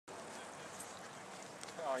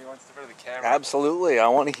you want to step out of the camera? Absolutely, I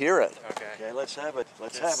want to hear it. Okay. Okay, let's have it.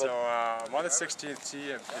 Let's Okay, have so, it. I'm on the 16th tee.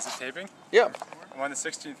 Is it taping? Yeah. I'm on the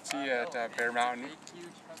 16th tee at Bear Mountain,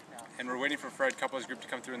 and we're waiting for Fred Couples Group to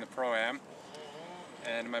come through in the Pro-Am.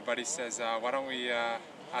 And my buddy says, why don't we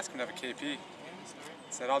ask him to have a KP? I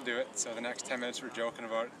said, I'll do it. So the next 10 minutes we're joking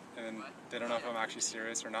about it, and then they don't know if I'm actually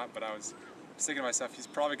serious or not, but I was thinking to myself, he's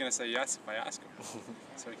probably going to say yes if I ask him.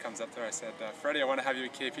 So he comes up there, I said, Freddy, I want to have you a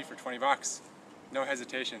KP for 20 bucks. No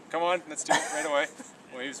hesitation. Come on, let's do it right away.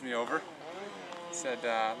 Waves me over. Said,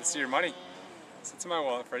 let's see your money. I said, it's in my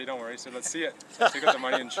wallet, Freddy, don't worry. He said, let's see it. So I took out the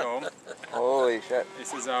money and show him. Holy shit. He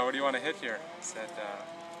says, what do you want to hit here? I said,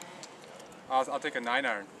 I'll take a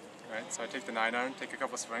 9-iron. Right? So I take the 9-iron, take a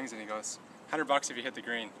couple swings, and he goes, 100 bucks if you hit the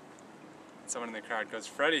green. Someone in the crowd goes,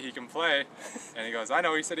 Freddy, he can play. And he goes, I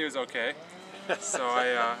know, he said he was okay. So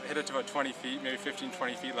I hit it to about 20 feet, maybe 15,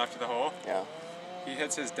 20 feet left of the hole. Yeah. He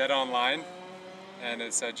hits his dead on line, and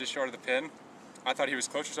it's just short of the pin. I thought he was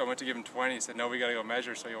closer, so I went to give him 20. He said, no, we gotta go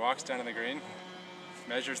measure. So he walks down to the green,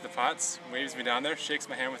 measures the putts, waves me down there, shakes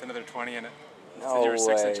my hand with another 20 in it. No you were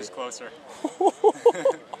 6 way. inches closer.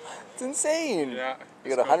 It's insane. Yeah. You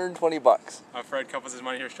got 120 bucks. Fred Couples'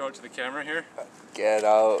 money here. Show it to the camera here. Get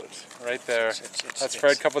out. Right there. That's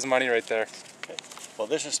Fred Couples' money right there. Okay. Well,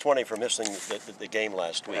 this is 20 for missing the game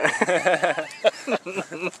last week.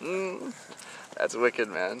 That's wicked,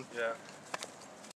 man. Yeah.